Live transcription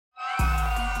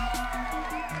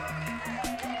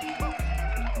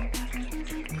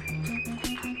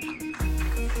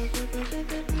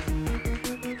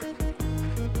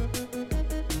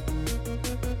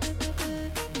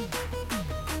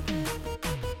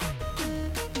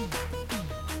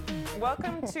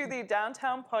welcome to the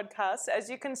Downtown Podcast. As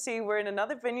you can see, we're in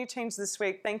another venue change this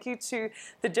week. Thank you to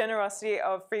the generosity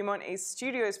of Fremont East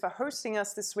Studios for hosting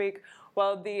us this week,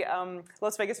 while the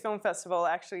Las Vegas Film Festival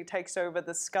actually takes over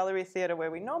the Scullery Theater where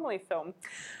we normally film.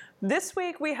 This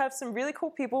week, we have some really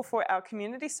cool people for our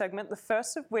community segment, the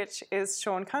first of which is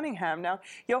Shawn Cunningham. Now,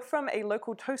 you're from a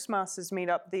local Toastmasters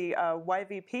meetup, the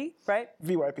YVP, right?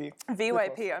 VYP.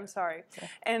 VYP, I'm sorry. Yeah.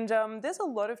 And there's a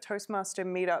lot of Toastmaster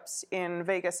meetups in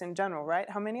Vegas in general, right?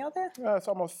 How many are there? It's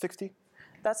almost 60.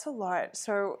 That's a lot.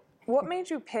 So what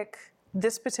made you pick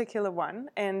this particular one,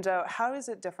 and how is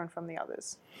it different from the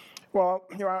others? Well,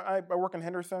 I work in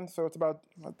Henderson, so it's about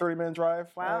a 30-minute drive.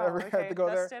 Wow, okay. To go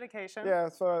That's there. Dedication. Yeah,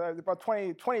 so about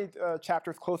 20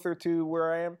 chapters closer to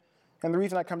where I am. And the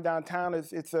reason I come downtown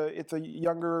is it's a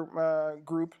younger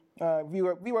group.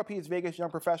 VYP is Vegas Young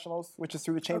Professionals, which is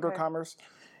through the Chamber of Commerce.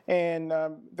 And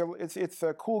it's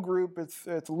a cool group. It's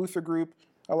a looser group.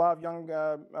 A lot of young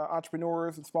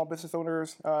entrepreneurs and small business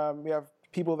owners. We have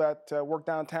people that work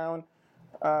downtown.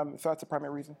 So that's the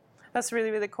primary reason. That's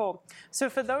really, really cool. So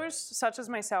for those such as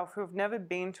myself who have never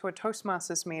been to a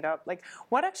Toastmasters meetup, like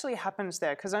what actually happens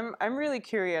there? Because I'm really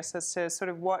curious as to sort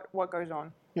of what goes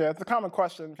on. Yeah, it's a common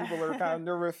question. People are kind of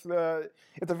nervous.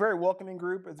 It's a very welcoming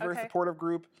group. It's a very supportive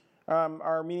group.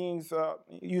 Our meetings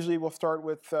usually will start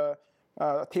with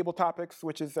table topics,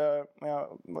 which is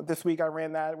this week I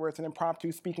ran that where it's an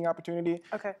impromptu speaking opportunity.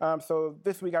 Okay. So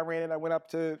this week I ran it. I went up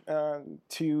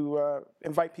to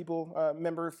invite people,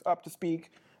 members up to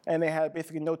speak. And they had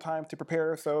basically no time to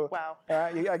prepare. So wow.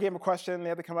 I gave them a question. They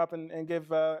had to come up and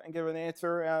give an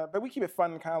answer. But we keep it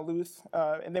fun and kind of loose.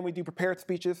 And then we do prepared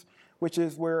speeches, which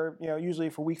is where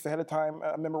usually for weeks ahead of time,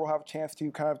 a member will have a chance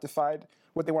to kind of decide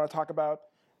what they want to talk about.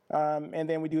 And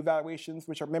then we do evaluations,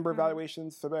 which are member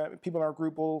evaluations, so that people in our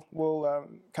group will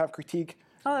kind of critique.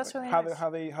 Oh, that's really how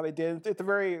nice. They did. It's a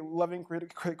very loving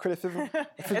criticism.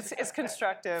 It's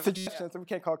constructive. Suggestions. Yeah. We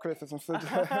can't call it criticism.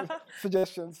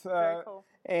 Suggestions. Very cool.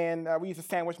 And we use a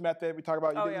sandwich method. We talk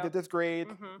about you did this great,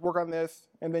 work on this,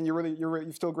 and then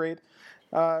you're still great.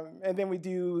 And then we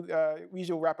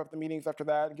usually wrap up the meetings after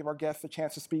that and give our guests a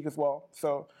chance to speak as well.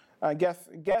 So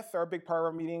guests are a big part of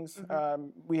our meetings.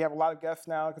 We have a lot of guests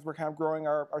now because we're kind of growing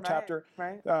our chapter.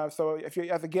 Right. So if you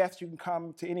as a guest, you can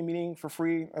come to any meeting for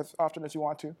free as often as you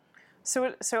want to.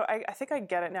 So I think I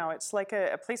get it now. It's like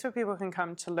a place where people can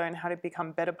come to learn how to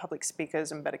become better public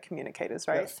speakers and better communicators,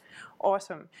 right? Yes.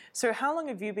 Awesome. So how long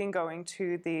have you been going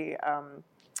to the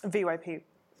VYP?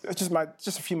 It's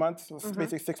just a few months. It's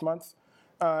basically 6 months.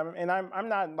 And I'm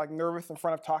not like nervous in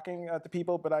front of talking to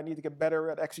people, but I need to get better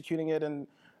at executing it, and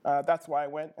that's why I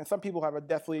went. And some people have a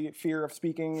deathly fear of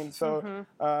speaking, and so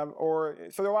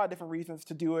so there are a lot of different reasons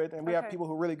to do it. And we have people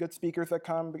who are really good speakers that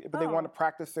come, but they want to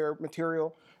practice their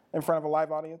material in front of a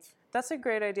live audience. That's a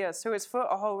great idea. So it's for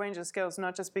a whole range of skills,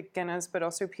 not just beginners, but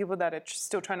also people that are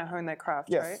still trying to hone their craft,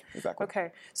 right? Yes, exactly.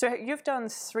 Okay. So you've done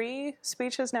 3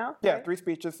 speeches now? Yeah, right? 3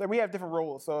 speeches. And we have different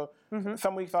roles. So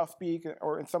some weeks I'll speak,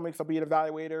 or in some weeks I'll be an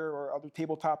evaluator, or I'll do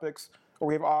table topics, or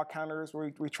we have awe counters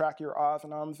where we track your ahs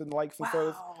and ums and likes and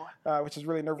so's, which is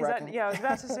really nerve-wracking. Yeah, I was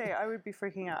about to say, I would be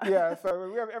freaking out. Yeah,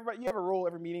 so you have a role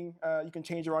every meeting. You can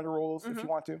change around your roles if you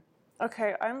want to.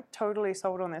 Okay, I'm totally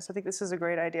sold on this. I think this is a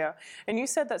great idea. And you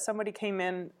said that somebody came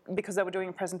in because they were doing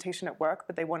a presentation at work,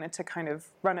 but they wanted to kind of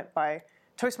run it by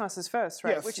Toastmasters first,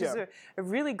 right? Yes, Which is a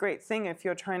really great thing if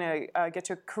you're trying to get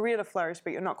your career to flourish,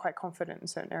 but you're not quite confident in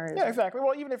certain areas. Yeah, exactly.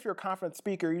 Well, even if you're a confident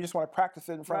speaker, you just want to practice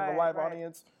it in front of a live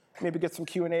audience, maybe get some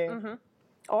Q&A.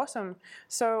 Awesome.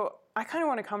 So I kind of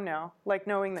want to come now, like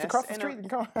knowing this. It's across the street. You can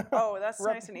come. Oh, that's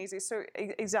nice and easy. So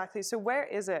exactly. So where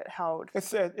is it held?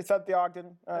 It's at the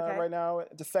Ogden right now,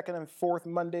 the 2nd and 4th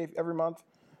Monday every month,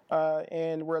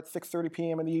 and we're at 6:30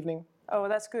 p.m. in the evening. Oh,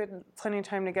 that's good. Plenty of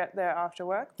time to get there after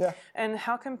work. Yeah. And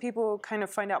how can people kind of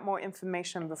find out more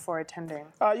information before attending?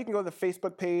 You can go to the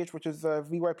Facebook page, which is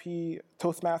VYP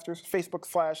Toastmasters,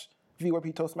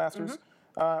 Facebook/VYP Toastmasters.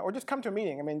 Or just come to a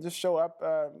meeting. I mean, just show up.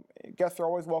 Guests are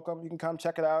always welcome. You can come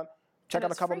check it out. Check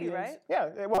out a couple meetings. Right?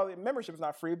 Yeah. Well, membership is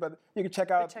not free, but you can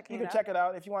check out. You can check it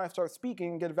out. If you want to start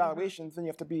speaking and get evaluations, then you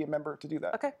have to be a member to do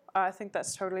that. Okay. I think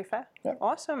that's totally fair. Yeah.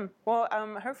 Awesome. Well,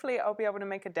 hopefully I'll be able to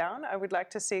make it down. I would like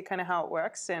to see kind of how it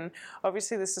works, and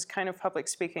obviously this is kind of public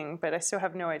speaking, but I still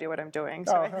have no idea what I'm doing,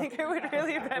 so I think it would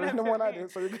really benefit There's no more than I do,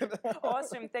 so you're good.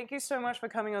 Awesome. Thank you so much for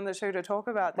coming on the show to talk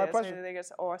about this. My pleasure. I think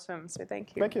it's awesome. So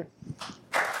thank you. Thank you.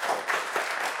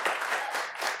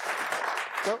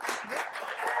 So,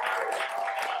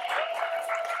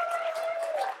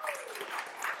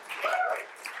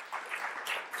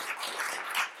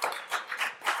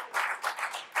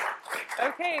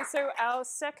 Okay, So our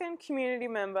second community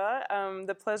member,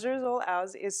 the pleasure is all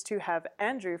ours, is to have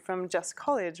Andrew from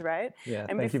JusCollege, right? Yeah,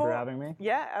 and thank you for having me.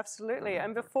 Yeah, absolutely.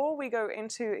 And before we go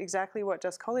into exactly what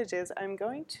JusCollege is, I'm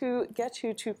going to get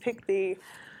you to pick the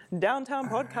Downtown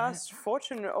Podcast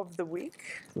Fortune of the Week.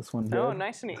 This one here. Oh,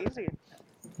 nice and easy.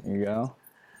 There you go.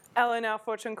 Ellen, our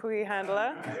fortune cookie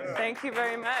handler. Thank you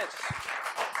very much.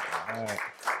 All right.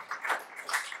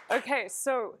 Okay,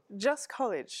 so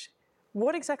JusCollege.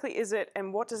 What exactly is it,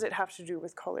 and what does it have to do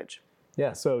with college?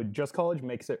 Yeah, so JusCollege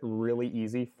makes it really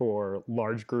easy for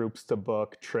large groups to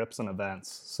book trips and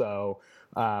events. So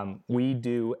we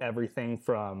do everything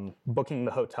from booking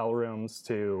the hotel rooms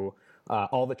to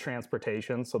all the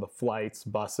transportation, so the flights,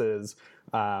 buses,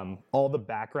 all the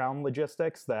background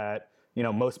logistics that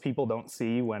most people don't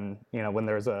see when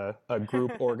there's a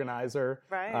group organizer.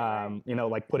 Right.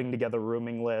 Like putting together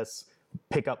rooming lists,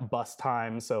 pick up bus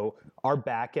time. So our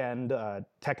back end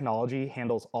technology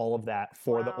handles all of that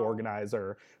for the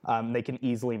organizer. They can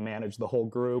easily manage the whole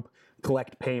group,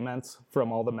 collect payments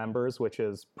from all the members, which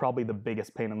is probably the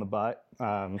biggest pain in the butt.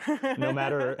 No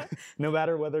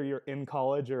matter whether you're in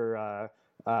college or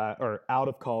out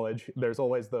of college, there's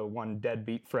always the one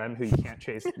deadbeat friend who you can't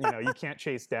chase, you can't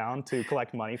chase down to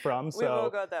collect money from. We've all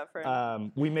got that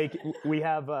friend.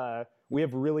 We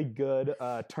have really good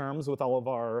terms with all of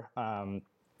our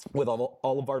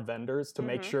all of our vendors to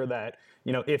make sure that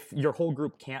if your whole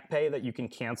group can't pay, that you can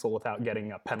cancel without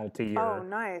getting a penalty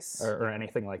or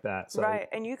anything like that. So, right,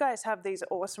 and you guys have these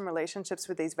awesome relationships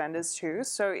with these vendors too.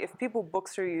 So if people book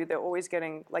through you, they're always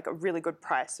getting like a really good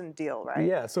price and deal, right?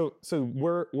 Yeah. So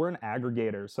we're an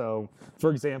aggregator. So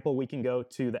for example, we can go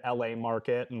to the LA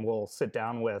market and we'll sit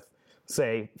down with,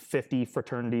 say, 50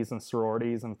 fraternities and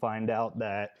sororities and find out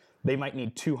that they might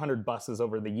need 200 buses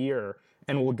over the year.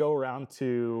 And we'll go around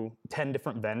to 10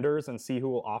 different vendors and see who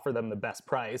will offer them the best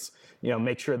price.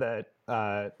 Make sure that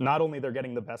not only they're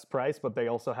getting the best price, but they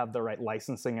also have the right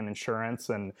licensing and insurance.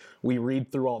 And we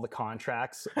read through all the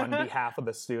contracts on behalf of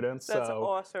the students. That's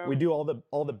awesome. We do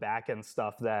all the back end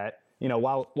stuff that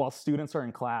while students are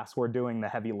in class, we're doing the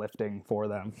heavy lifting for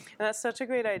them. And that's such a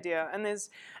great idea. And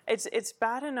it's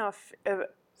bad enough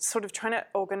sort of trying to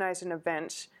organize an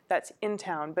event that's in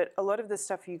town, but a lot of the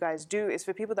stuff you guys do is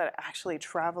for people that are actually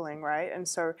traveling, right? And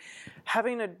so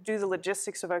having to do the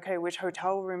logistics of, okay, which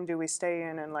hotel room do we stay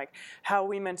in, and like how are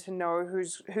we meant to know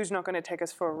who's not going to take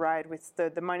us for a ride with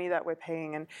the money that we're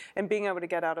paying, and being able to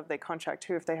get out of their contract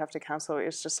too if they have to cancel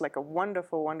is just like a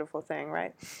wonderful, wonderful thing,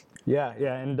 right? Yeah,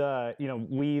 and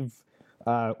we've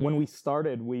when we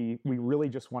started, we really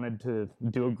just wanted to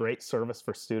do a great service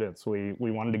for students. We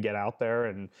wanted to get out there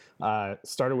and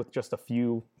started with just a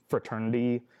few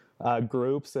fraternity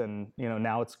groups, and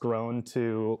now it's grown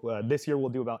to this year we'll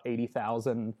do about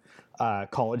 80,000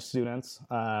 college students,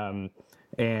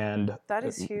 and that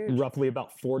is huge. Roughly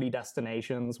about 40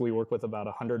 destinations. We work with about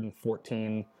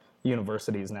 114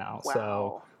 universities now.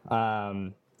 Wow.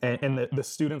 So. And the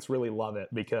students really love it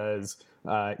because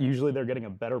usually they're getting a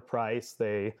better price.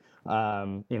 They,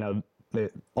 all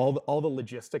the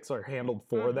logistics are handled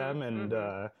for them, and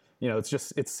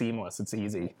it's seamless. It's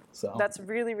easy. So that's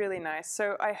really, really nice.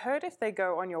 So I heard if they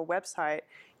go on your website,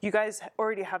 you guys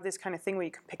already have this kind of thing where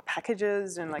you can pick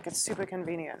packages and like it's super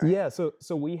convenient. Right? Yeah. So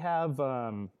we have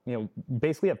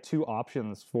basically have two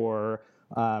options for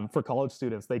college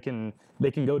students. They can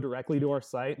go directly to our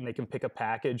site and they can pick a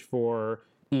package for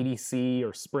EDC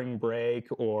or spring break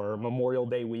or Memorial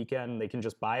Day weekend. They can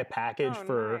just buy a package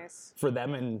for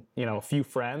them and a few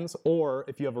friends. Or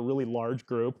if you have a really large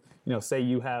group, say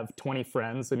you have 20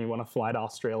 friends and you want to fly to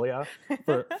Australia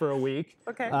for a week,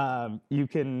 okay. You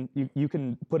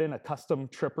can put in a custom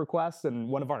trip request, and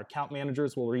one of our account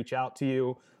managers will reach out to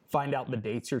you, find out the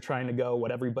dates you're trying to go, what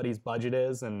everybody's budget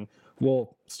is, and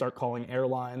we'll start calling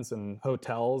airlines and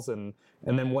hotels, and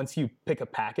then once you pick a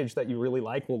package that you really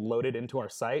like, we'll load it into our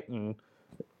site and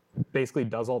basically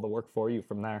does all the work for you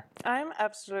from there. I'm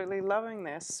absolutely loving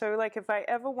this. So like if I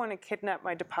ever want to kidnap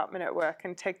my department at work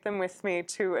and take them with me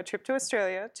to a trip to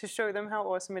Australia to show them how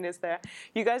awesome it is there,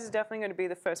 you guys are definitely going to be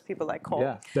the first people I call.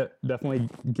 Yeah, definitely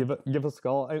give us a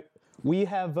call.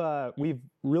 We've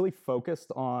really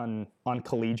focused on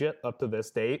collegiate up to this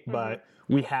date, but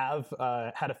we have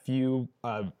had a few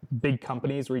big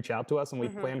companies reach out to us, and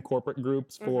we've planned corporate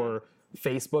groups for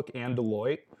Facebook and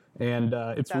Deloitte. And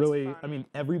it's That's really, fun. I mean,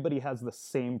 everybody has the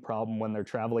same problem when they're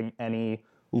traveling any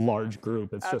large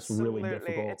group. It's just really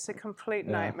difficult. It's a complete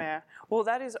nightmare. Well,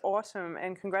 that is awesome,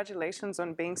 and congratulations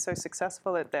on being so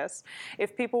successful at this.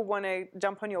 If people want to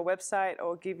jump on your website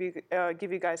or give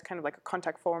you guys kind of like a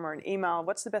contact form or an email,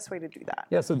 what's the best way to do that?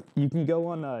 Yeah, so you can go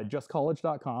on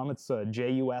JusCollege.com. It's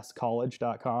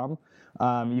JusCollege.com.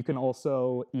 You can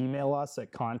also email us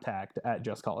at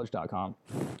contact@JusCollege.com.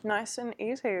 Nice and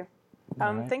easy.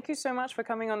 Right. Thank you so much for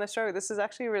coming on the show. This is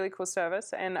actually a really cool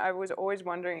service, and I was always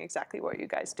wondering exactly what you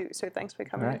guys do. So thanks for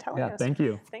coming and telling us. Thank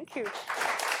you. Thank you.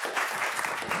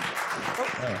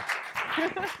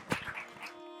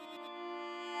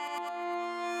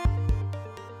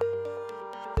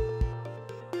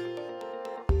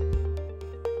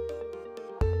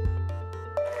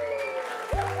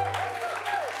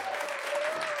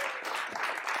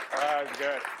 That was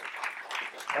good.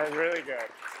 That was really good.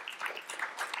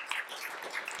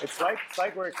 It's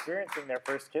like we're experiencing their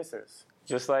first kisses.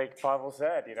 Just like Pavel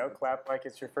said, clap like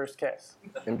it's your first kiss.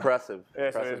 Impressive.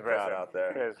 Yes, it is Impressive crowd out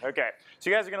there. It is. Okay. So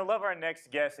you guys are going to love our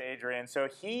next guest, Adrin. So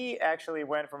he actually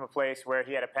went from a place where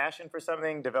he had a passion for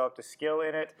something, developed a skill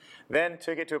in it, then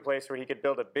took it to a place where he could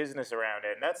build a business around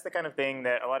it. And that's the kind of thing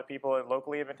that a lot of people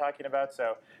locally have been talking about.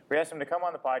 So we asked him to come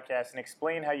on the podcast and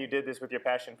explain how you did this with your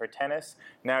passion for tennis.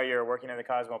 Now you're working in the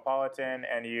Cosmopolitan,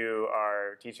 and you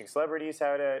are teaching celebrities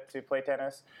how to play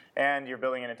tennis, and you're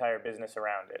building an entire business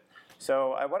around it. So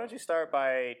why don't you start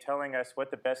by telling us what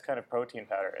the best kind of protein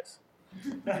powder is?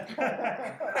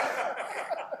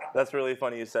 That's really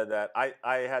funny you said that. I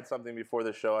had something before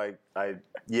the show. I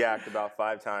yacked about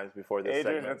 5 times before this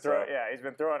segment. He's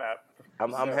been throwing up.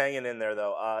 I'm hanging in there,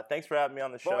 though. Thanks for having me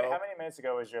on the show. Boy, how many minutes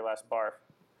ago was your last barf?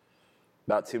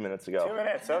 About 2 minutes ago. 2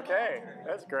 minutes, okay.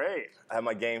 That's great. I have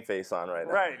my game face on right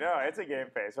now. Right, no, it's a game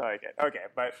face. I like it. Okay,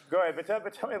 but go ahead. But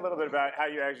tell me a little bit about how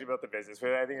you actually built the business.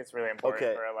 I think it's really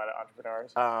important for a lot of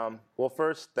entrepreneurs. Well,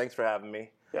 first, thanks for having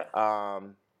me. Yeah.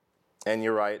 And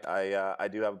you're right. I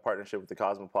do have a partnership with the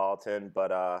Cosmopolitan,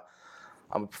 but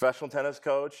I'm a professional tennis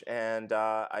coach, and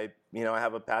I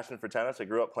have a passion for tennis. I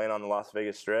grew up playing on the Las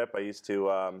Vegas Strip. I used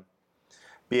to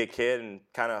be a kid and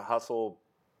kind of hustle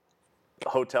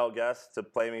hotel guests to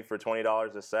play me for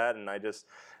 $20 a set, and I just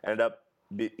ended up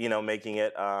making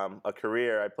it a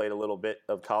career. I played a little bit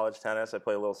of college tennis. I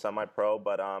played a little semi-pro,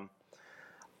 but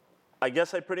I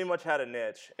guess I pretty much had a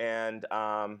niche, and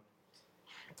I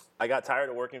got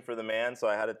tired of working for the man, so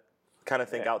I had to kind of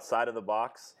think outside of the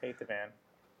box. Hate the man.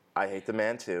 I hate the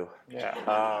man too. Yeah.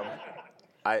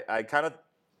 I kind of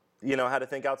had to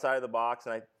think outside of the box,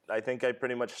 and I think I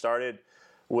pretty much started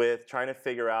with trying to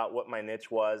figure out what my niche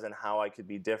was and how I could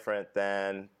be different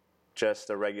than just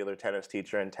a regular tennis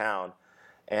teacher in town.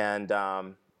 And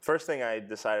first thing I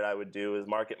decided I would do is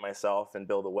market myself and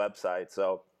build a website.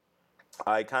 So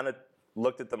I kind of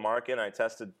looked at the market and I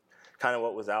tested kind of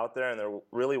what was out there, and there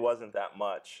really wasn't that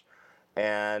much.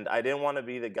 And I didn't want to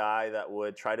be the guy that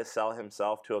would try to sell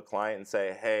himself to a client and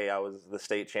say, hey, I was the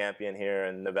state champion here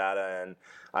in Nevada and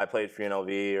I played for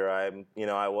UNLV, or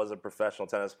I was a professional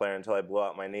tennis player until I blew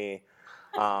out my knee.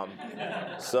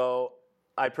 So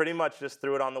I pretty much just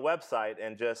threw it on the website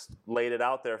and just laid it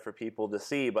out there for people to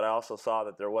see, but I also saw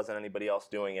that there wasn't anybody else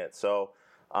doing it. So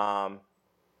I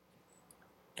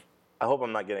hope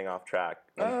I'm not getting off track.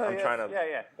 I'm trying to.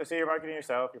 Yeah. So you're marketing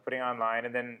yourself, you're putting online,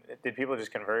 and then did people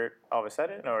just convert all of a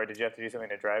sudden, or did you have to do something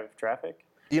to drive traffic?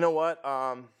 You know what?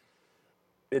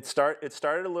 It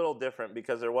started a little different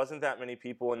because there wasn't that many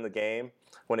people in the game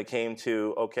when it came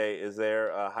to, okay, is there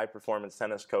a high-performance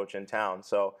tennis coach in town?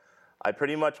 So I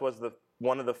pretty much was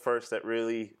one of the first that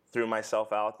really threw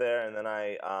myself out there, and then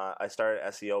I started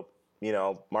SEO,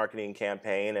 marketing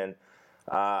campaign, and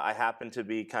I happen to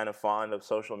be kind of fond of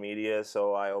social media,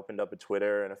 so I opened up a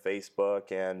Twitter and a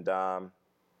Facebook, and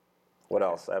what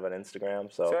else? I have an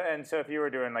Instagram. So if you were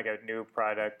doing like a new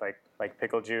product, like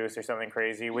pickle juice or something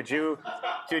crazy, did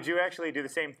you actually do the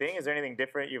same thing? Is there anything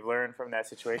different you've learned from that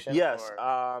situation? Yes.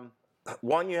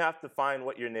 One, you have to find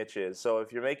what your niche is. So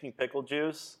if you're making pickle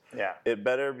juice, it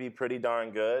better be pretty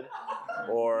darn good,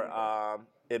 or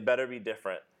it better be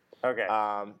different. Okay.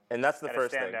 And that's the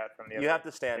first thing. You have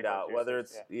to stand out, whether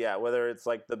it's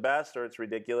like the best or it's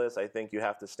ridiculous. I think you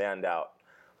have to stand out.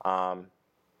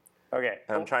 Okay.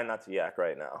 And I'm trying not to yak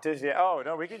right now. Oh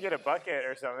no, we could get a bucket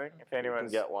or something if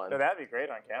anyone's. Get one. No, that'd be great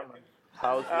on camera.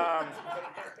 How's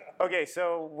Okay,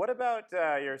 so what about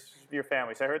your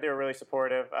family? So I heard they were really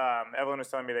supportive. Evelyn was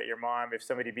telling me that your mom, if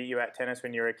somebody beat you at tennis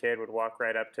when you were a kid, would walk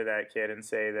right up to that kid and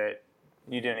say that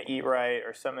you didn't eat right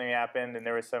or something happened, and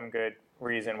there was some good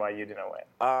reason why you didn't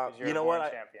win. You know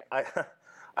what?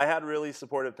 I had really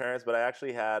supportive parents, but I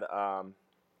actually had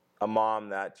a mom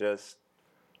that just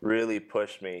really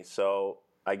pushed me. So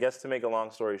I guess to make a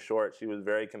long story short, she was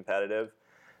very competitive,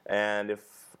 and if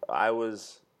I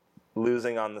was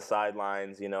losing on the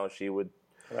sidelines, she would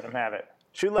let him have it.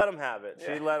 She'd let him have it.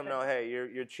 She'd let him know, hey,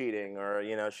 you're cheating, or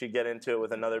she'd get into it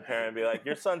with another parent and be like,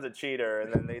 your son's a cheater,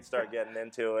 and then they'd start getting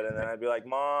into it, and then I'd be like,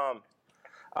 Mom,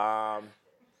 I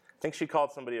think she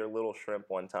called somebody a little shrimp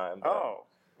one time. But. Oh,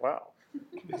 wow.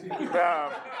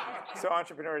 So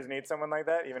entrepreneurs need someone like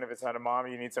that, even if it's not a mom.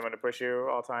 You need someone to push you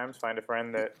all times. Find a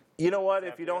friend that. You know what?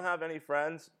 If you don't have any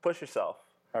friends, push yourself.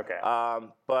 Okay.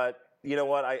 But you know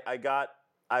what?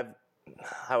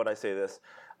 How would I say this?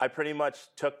 I pretty much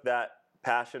took that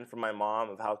passion from my mom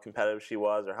of how competitive she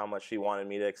was or how much she wanted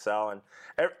me to excel. And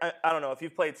I don't know, if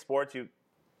you've played sports,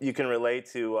 you can relate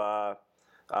to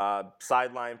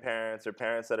sideline parents or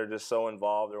parents that are just so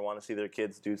involved or want to see their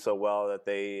kids do so well that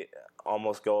they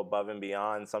almost go above and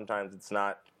beyond. Sometimes it's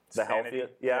not the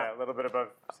healthiest. Yeah, a little bit above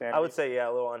sanity. I would say,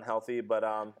 a little unhealthy, but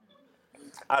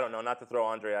I don't know, not to throw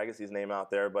Andre Agassi's name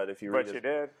out there, but if you read But you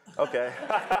did. Okay.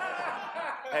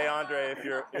 Hey, Andre, if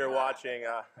you're watching,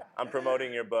 I'm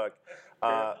promoting your book.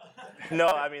 No,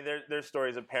 I mean, there's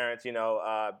stories of parents,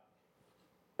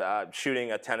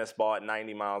 shooting a tennis ball at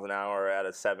 90 miles an hour at a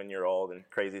 7-year-old and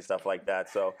crazy stuff like that.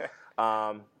 So,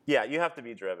 yeah, you have to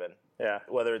be driven. Yeah.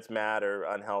 Whether it's mad or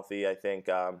unhealthy, I think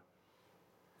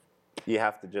you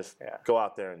have to just go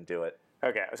out there and do it.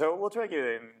 Okay, so we'll try to get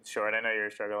it in short. I know you're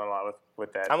struggling a lot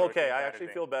with that. I'm okay. I actually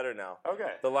feel better now.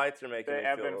 Okay. The lights are making me feel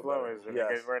better. The ebb and flow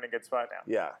is we're in a good spot now.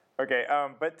 Yeah. Okay,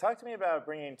 but talk to me about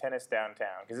bringing tennis downtown,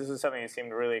 because this is something that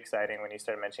seemed really exciting when you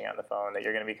started mentioning on the phone that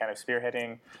you're going to be kind of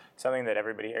spearheading something that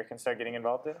everybody here can start getting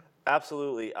involved in.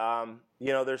 Absolutely.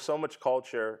 There's so much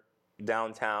culture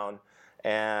downtown,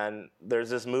 and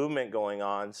there's this movement going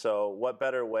on. So what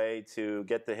better way to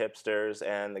get the hipsters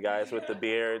and the guys with the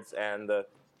beards and the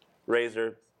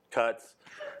razor cuts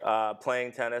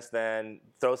playing tennis than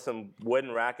throw some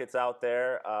wooden rackets out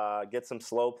there, get some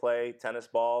slow play tennis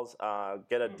balls,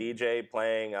 get a DJ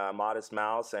playing Modest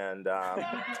Mouse and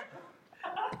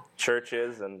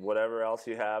Churches and whatever else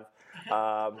you have.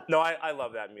 No, I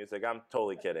love that music. I'm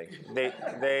totally kidding.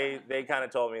 They kind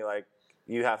of told me, like,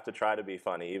 you have to try to be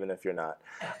funny even if you're not.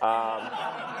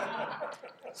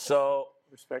 So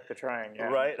respect the trying, yeah.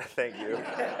 Right? Thank you.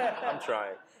 I'm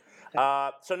trying.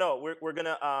 So no, we're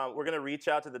gonna reach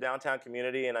out to the downtown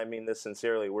community, and I mean this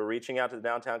sincerely. We're reaching out to the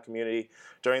downtown community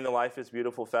during the Life is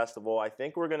Beautiful festival. I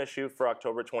think we're gonna shoot for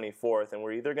October 24th, and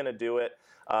we're either gonna do it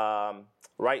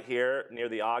right here near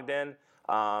the Ogden,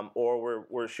 or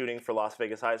we're shooting for Las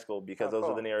Vegas High School because those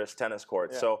are the nearest tennis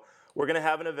courts. Yeah. So we're gonna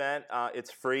have an event.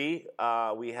 It's free.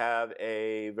 We have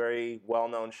a very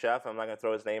well-known chef. I'm not gonna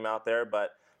throw his name out there,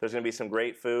 but there's gonna be some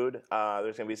great food.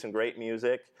 There's gonna be some great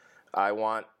music.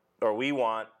 We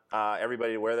want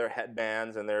everybody to wear their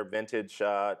headbands and their vintage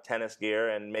tennis gear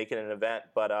and make it an event.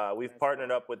 But we've partnered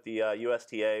up with the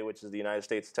USTA, which is the United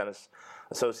States Tennis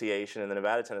Association, and the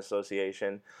Nevada Tennis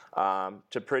Association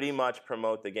to pretty much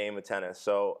promote the game of tennis.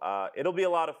 So it'll be a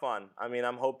lot of fun. I mean,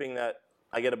 I'm hoping that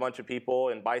I get a bunch of people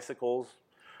in bicycles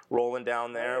rolling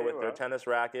down there with their tennis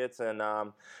rackets. And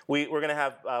we're going to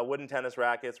have wooden tennis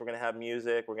rackets. We're going to have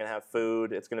music. We're going to have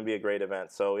food. It's going to be a great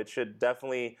event. So it should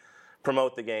definitely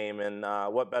promote the game, and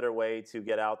what better way to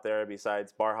get out there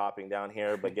besides bar hopping down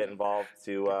here, but get involved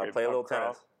to play a little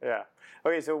tennis. Yeah.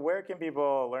 Okay, so where can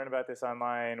people learn about this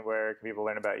online? Where can people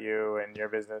learn about you and your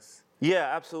business?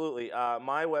 Yeah, absolutely.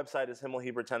 My website is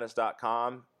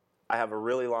himmelhebertennis.com. I have a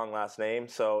really long last name,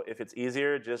 so if it's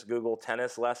easier, just Google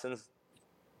tennis lessons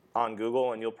on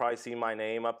Google, and you'll probably see my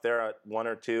name up there at 1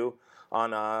 or 2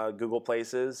 on Google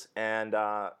Places. And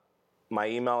my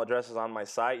email address is on my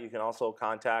site. You can also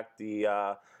contact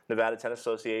the Nevada Tennis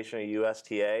Association, or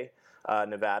USTA,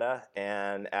 Nevada,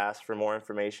 and ask for more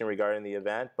information regarding the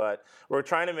event. But we're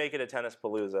trying to make it a tennis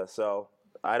palooza. So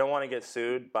I don't want to get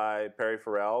sued by Perry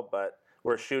Farrell, but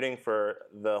we're shooting for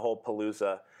the whole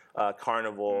palooza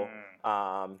carnival.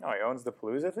 He owns the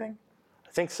palooza thing?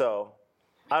 I think so.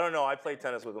 I don't know. I played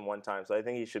tennis with him one time, so I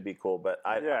think he should be cool. But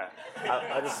I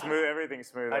just smooth everything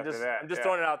smooth. I'm just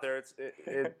throwing it out there.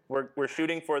 We're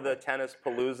shooting for the tennis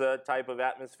palooza type of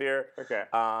atmosphere. Okay.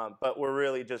 But we're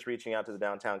really just reaching out to the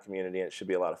downtown community, and it should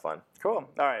be a lot of fun. Cool.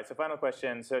 All right. So final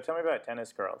question. So tell me about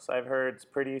tennis girls. I've heard it's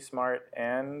pretty smart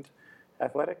and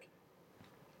athletic.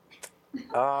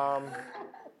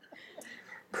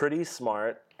 Pretty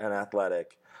smart and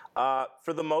athletic.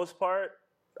 For the most part,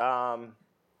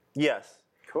 yes.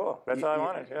 Cool. That's all I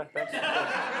wanted. Yeah, thanks.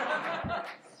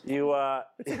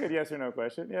 It's a good yes or no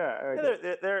question. Yeah.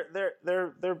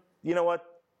 They're you know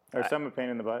what? Or some a pain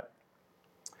in the butt.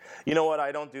 You know what?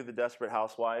 I don't do the Desperate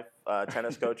Housewife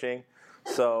tennis coaching,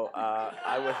 so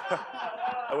I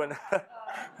would.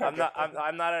 I'm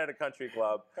not at a country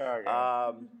club. Okay.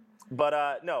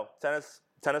 But no, tennis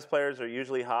players are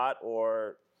usually hot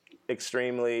or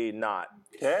extremely not.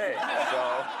 Okay.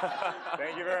 So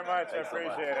Thank you very much. I Thanks so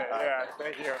much. appreciate it. Yeah,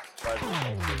 thank you. pleasure.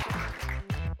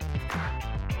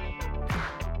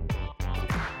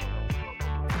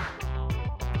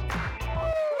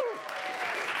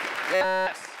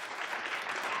 Yes.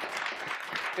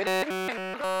 Good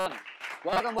evening.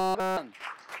 Welcome.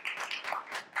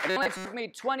 It only took me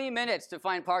 20 minutes to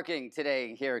find parking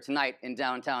tonight in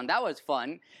downtown. That was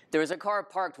fun. There was a car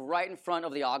parked right in front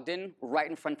of the Ogden, right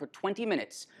in front for 20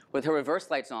 minutes with her reverse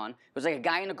lights on. It was like a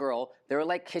guy and a girl. They were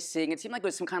like kissing. It seemed like it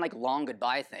was some kind of like long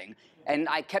goodbye thing. And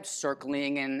I kept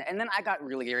circling, and then I got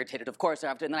really irritated, of course,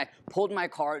 after. And then I pulled my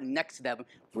car next to them,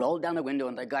 rolled down the window,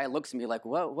 and the guy looks at me like,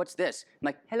 "Whoa, what's this?" I'm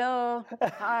like, "Hello,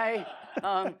 hi.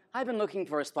 I've been looking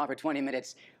for a spot for 20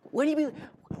 minutes. When are you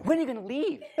gonna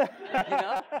leave?" You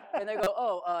know? And they go,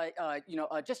 "Oh,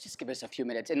 just give us a few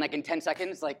minutes." And like in 10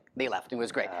 seconds, like they left. It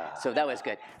was great. So that was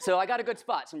good. So I got a good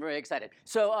spot. So I'm very excited.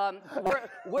 So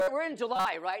we're in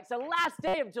July, right? It's the last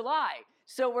day of July.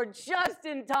 So we're just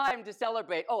in time to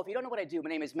celebrate. Oh, if you don't know what I do, my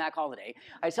name is Mac Holiday.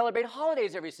 I celebrate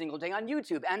holidays every single day on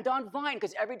YouTube and on Vine,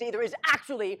 because every day there is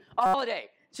actually a holiday.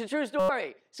 It's a true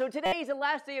story. So today is the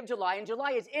last day of July, and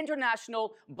July is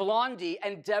International Blondie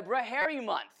and Deborah Harry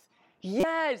Month.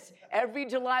 Yes, every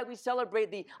July we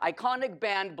celebrate the iconic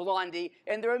band Blondie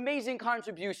and their amazing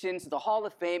contributions to the Hall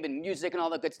of Fame and music and all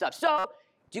that good stuff. So,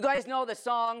 do you guys know the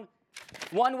song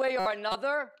One Way or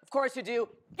Another? Of course you do.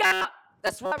 Yeah!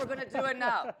 That's why we're gonna do it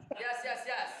now. Yes.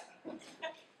 Can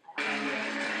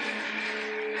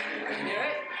you hear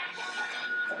it?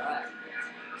 All right.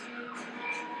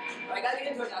 I gotta get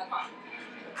into it now, come on.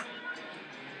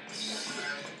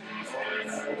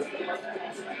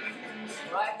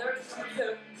 Right,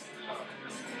 32.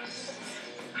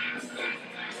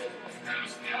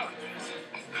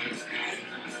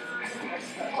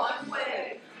 One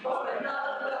way or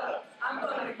another, I'm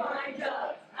gonna find you.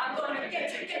 I'm gonna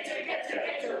get you.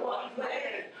 One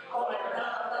way or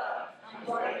another, I'm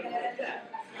gonna get you.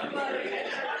 I'm gonna get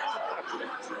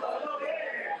you. One way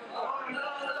or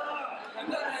another, I'm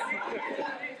gonna get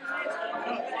you.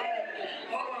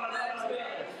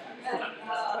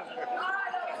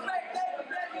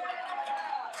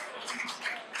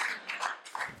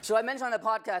 So I mentioned on the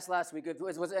podcast last week.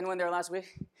 Was anyone there last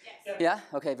week? Yes. Yeah.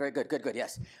 Okay. Very good. Good.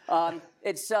 Yes.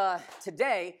 It's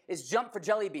today is Jump for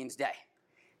Jelly Beans Day.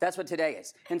 That's what today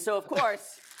is. And so of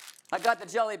course, I got the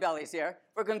Jelly Bellies here.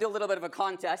 We're going to do a little bit of a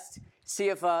contest. See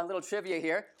if a little trivia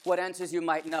here. What answers you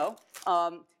might know.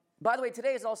 By the way,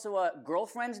 today is also a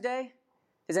Girlfriend's Day.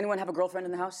 Does anyone have a girlfriend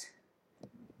in the house?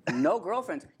 No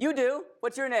girlfriends. You do.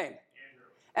 What's your name?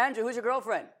 Andrew. Who's your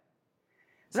girlfriend?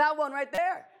 It's that one right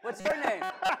there. What's your name?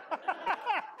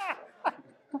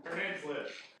 Her name's Liz.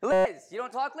 Liz. You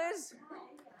don't talk, Liz?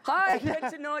 Hi,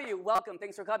 good to know you. Welcome.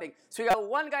 Thanks for coming. So we got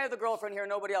one guy with a girlfriend here,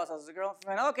 nobody else has a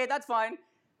girlfriend. Okay, that's fine.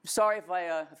 Sorry if I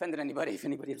offended anybody, if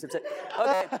anybody is upset.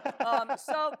 Okay,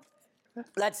 so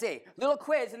let's see. Little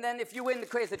quiz, and then if you win the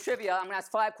quiz, the trivia, I'm going to ask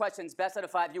 5 questions. Best out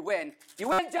of 5, you win. You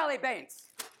win jelly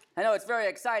beans. I know, it's very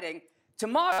exciting.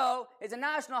 Tomorrow is a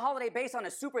national holiday based on a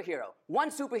superhero. One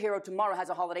superhero tomorrow has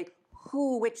a holiday.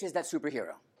 Which is that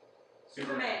superhero?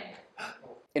 Superman.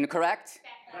 Incorrect?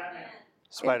 Batman.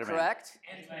 Spider-Man. Incorrect?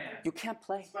 Ant-Man. You can't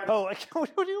play. Oh,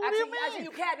 what do you Actually, you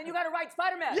can, and you got it right,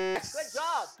 Spider-Man. Yes. Good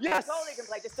job. Yes. You totally can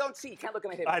play. Just don't cheat. Can't look at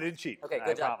my paper. I didn't cheat. Okay, good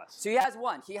I job. promise. So he has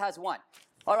one.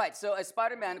 All right, so a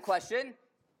Spider-Man question.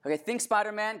 Okay, think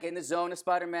Spider-Man. Get in the zone of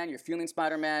Spider-Man. You're feeling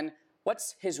Spider-Man.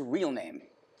 What's his real name?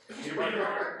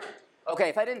 Okay,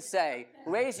 if I didn't say,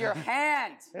 raise your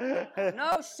hand.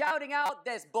 No shouting out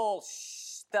this bull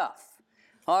stuff.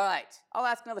 All right, I'll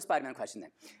ask another Spider-Man question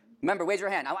then. Remember, raise your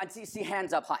hand. I want to see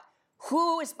hands up high.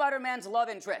 Who is Spider-Man's love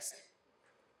interest?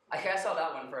 I saw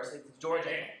that one first. It's George.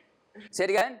 Say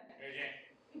it again.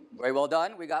 Very well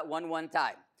done. We got 1-1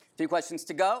 tie. 3 questions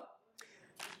to go.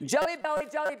 Jelly Belly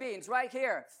Jelly Beans, right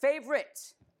here.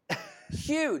 Favorite.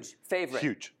 Huge favorite.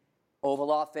 Huge. Oval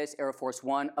Office, Air Force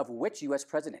One, of which U.S.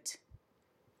 president?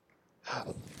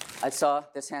 I saw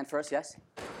this hand first, yes?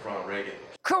 Ronald Reagan.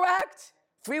 Correct!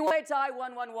 3-way tie,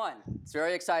 1-1-1. It's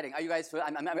very exciting. Are you guys, are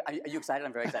you excited?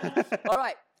 I'm very excited. All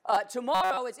right,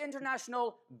 tomorrow is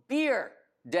International Beer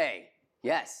Day.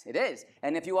 Yes, it is.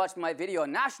 And if you watched my video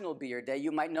on National Beer Day,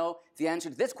 you might know the answer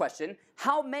to this question.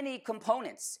 How many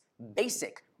components,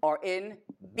 basic, are in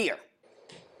beer?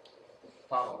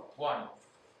 Pablo. 1.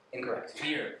 Incorrect.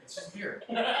 Beer. It's just beer.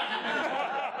 Yes.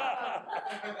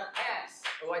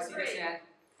 Oh, I see this hand.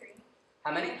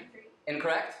 How many?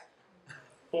 Incorrect?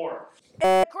 4.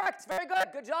 Correct. Very good.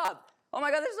 Good job. Oh my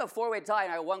God, this is a 4-way tie,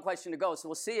 and I have one question to go. So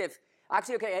we'll see if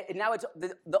actually okay. Now it's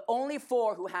the only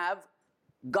 4 who have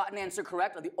gotten an answer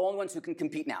correct are the only ones who can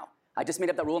compete now. I just made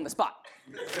up that rule on the spot.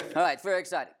 All right, very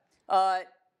exciting.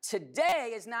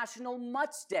 Today is National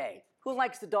Mutts Day. Who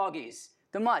likes the doggies?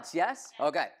 The mutts, yes?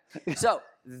 Okay. So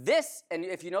this, and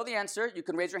if you know the answer, you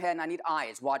can raise your hand. I need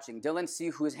eyes watching. Dylan, see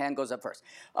whose hand goes up first.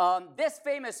 This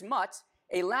famous mutt,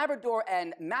 a Labrador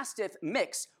and Mastiff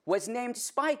mix, was named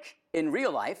Spike in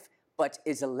real life, but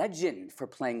is a legend for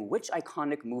playing which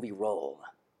iconic movie role?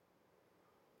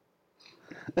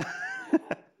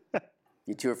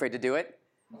 You too afraid to do it?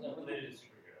 Related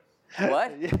to superheroes.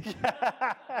 What? Mustang.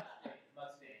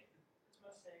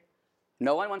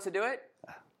 No one wants to do it?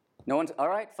 No one's, all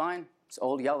right, fine. It's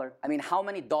Old Yeller. I mean, how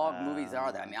many dog movies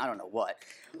are there? I mean, I don't know what.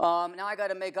 Now I got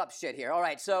to make up shit here. All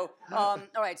right, so, all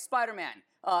right, Spider-Man.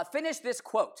 Finish this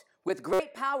quote. With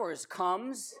great powers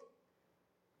comes...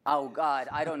 Oh, God,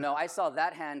 I don't know. I saw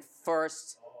that hand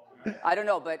first. I don't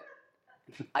know, but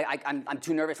I'm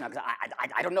too nervous now because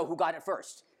I don't know who got it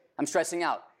first. I'm stressing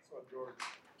out.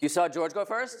 You saw George go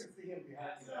first?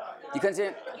 You couldn't see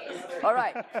him? All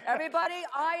right. Everybody,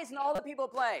 eyes and all the people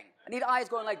playing. I need eyes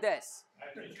going like this.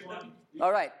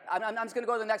 All right. I'm just going to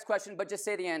go to the next question, but just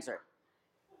say the answer.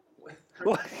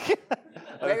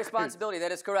 Great responsibility.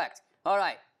 That is correct. All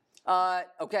right.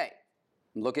 Okay.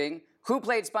 I'm looking. Who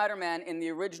played Spider-Man in the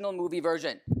original movie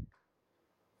version?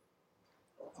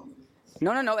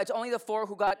 No. It's only the 4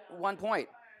 who got 1 point.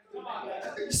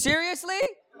 Seriously?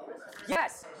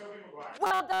 Yes.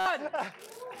 Well done.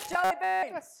 Jelly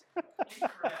beans.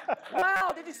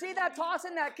 Wow, did you see that toss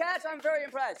and that catch? I'm very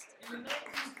impressed. In the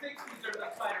 1960s, there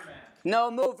was a Spider-Man.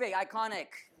 No movie, iconic.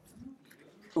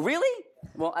 Really?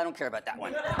 Well, I don't care about that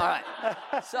one. All right.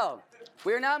 So,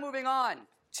 we are now moving on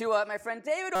to my friend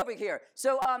David over here.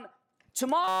 So,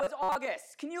 tomorrow is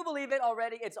August. Can you believe it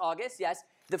already? It's August, yes.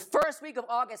 The first week of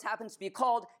August happens to be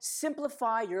called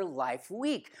Simplify Your Life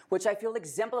Week, which I feel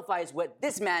exemplifies what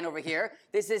this man over here,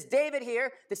 this is David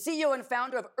here, the CEO and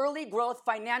founder of Early Growth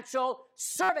Financial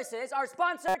Services, our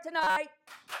sponsor tonight.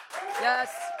 Yes.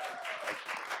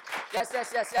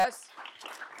 Yes.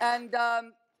 And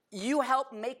you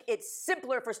help make it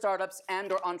simpler for startups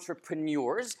and or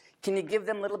entrepreneurs. Can you give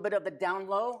them a little bit of the down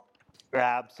low?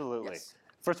 Absolutely. Yes.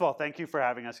 First of all, thank you for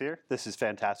having us here. This is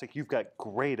fantastic. You've got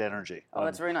great energy. Oh,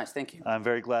 that's very nice. Thank you. I'm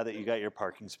very glad that you got your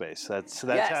parking space. That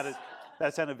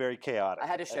sounded very chaotic. I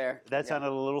had to share. That sounded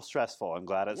a little stressful. I'm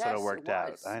glad it sort of Yes, worked it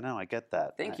out. was. I know. I get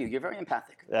that. Thank you. You're very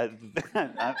empathic.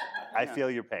 I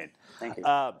feel your pain. Thank you.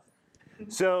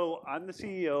 So I'm the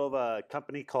CEO of a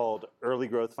company called Early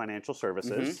Growth Financial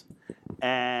Services,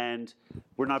 and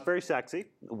we're not very sexy.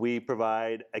 We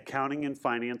provide accounting and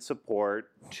finance support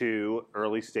to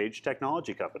early stage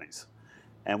technology companies.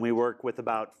 And we work with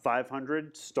about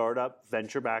 500 startup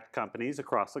venture-backed companies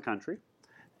across the country.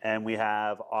 And we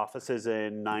have offices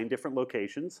in 9 different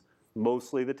locations,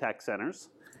 mostly the tech centers.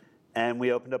 And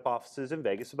we opened up offices in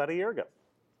Vegas about a year ago.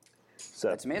 So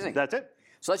That's amazing. That's it.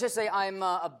 So let's just say I'm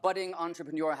a budding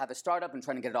entrepreneur. I have a startup. I'm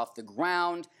trying to get it off the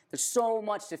ground. There's so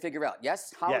much to figure out.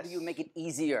 Yes? How Yes. do you make it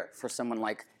easier for someone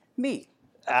like me?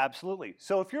 Absolutely.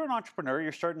 So if you're an entrepreneur,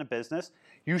 you're starting a business,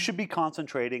 you should be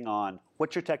concentrating on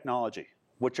what's your technology,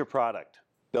 what's your product,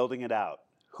 building it out,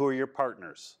 who are your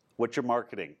partners, what's your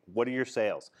marketing, what are your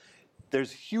sales.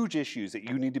 There's huge issues that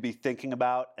you need to be thinking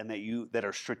about and that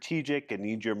are strategic and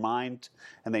need your mind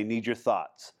and they need your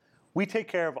thoughts. We take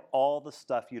care of all the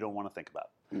stuff you don't want to think about.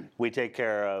 We take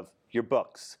care of your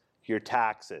books, your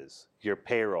taxes, your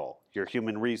payroll, your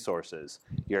human resources,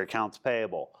 your accounts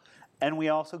payable. And we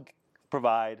also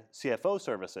provide CFO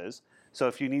services. So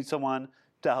if you need someone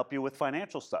to help you with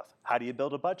financial stuff, how do you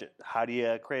build a budget? How do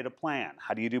you create a plan?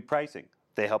 How do you do pricing?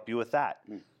 They help you with that.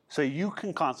 So you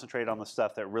can concentrate on the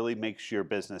stuff that really makes your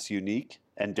business unique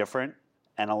and different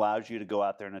and allows you to go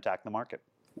out there and attack the market.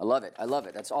 I love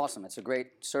it. That's awesome. It's a great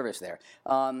service there.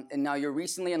 And now you're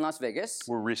recently in Las Vegas.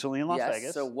 We're recently in Las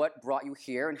Vegas. So what brought you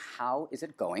here and how is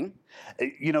it going?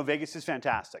 You know, Vegas is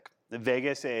fantastic.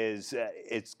 Vegas is,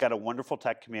 it's got a wonderful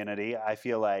tech community. I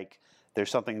feel like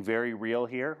there's something very real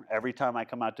here. Every time I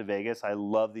come out to Vegas, I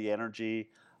love the energy.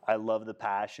 I love the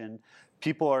passion.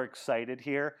 People are excited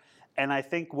here. And I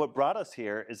think what brought us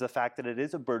here is the fact that it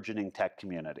is a burgeoning tech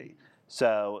community.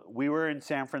 So we were in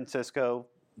San Francisco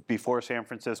before San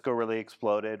Francisco really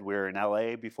exploded. We were in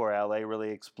LA before LA really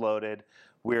exploded.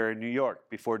 We were in New York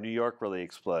before New York really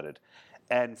exploded.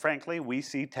 And frankly, we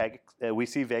see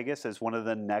Vegas as one of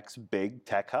the next big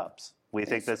tech hubs. We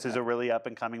think this is a really up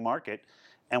and coming market,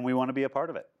 and we want to be a part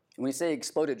of it. When you say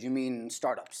exploded, you mean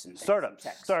startups and things, Startups,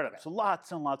 and techs. startups. Okay.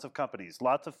 Lots and lots of companies,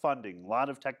 lots of funding, a lot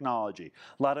of technology,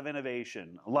 a lot of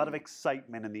innovation, a lot of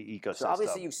excitement in the ecosystem. So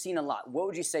obviously you've seen a lot. What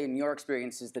would you say in your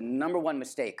experience is the number one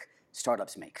mistake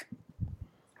startups make?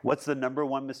 What's the number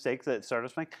one mistake that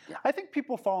startups make? Yeah. I think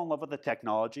people fall in love with the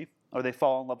technology, or they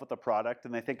fall in love with the product,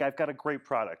 and they think, I've got a great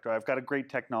product, or I've got a great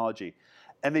technology.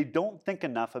 And they don't think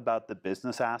enough about the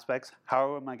business aspects.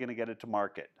 How am I going to get it to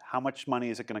market? How much money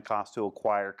is it going to cost to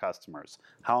acquire customers?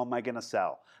 How am I going to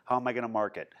sell? How am I going to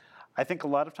market? I think a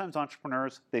lot of times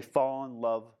entrepreneurs, they fall in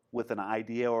love with an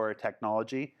idea or a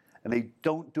technology, and they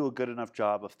don't do a good enough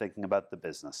job of thinking about the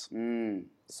business.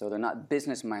 So they're not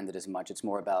business-minded as much. It's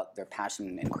more about their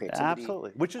passion and creativity.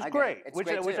 Absolutely, which is I get great, it. It's which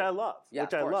great too. I love, Yeah,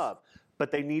 which of I course. love.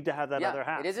 But they need to have that other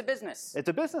half. It is a business. It's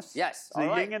a business. Yes, It's the all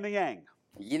right. yin and the yang.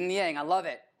 Yin and yang, I love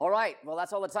it. All right, well,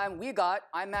 that's all the time we got.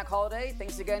 I'm Mac Holiday.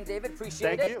 Thanks again, David.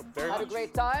 Appreciate it. Thank you very Had a much.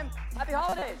 great time. Happy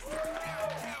holidays.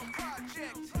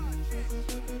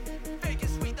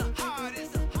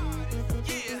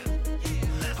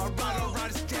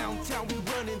 Downtown, we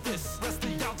running this. Rest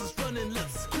of y'all just running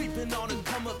lips. Creeping on and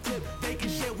come up tip. They can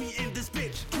share, we in this bitch.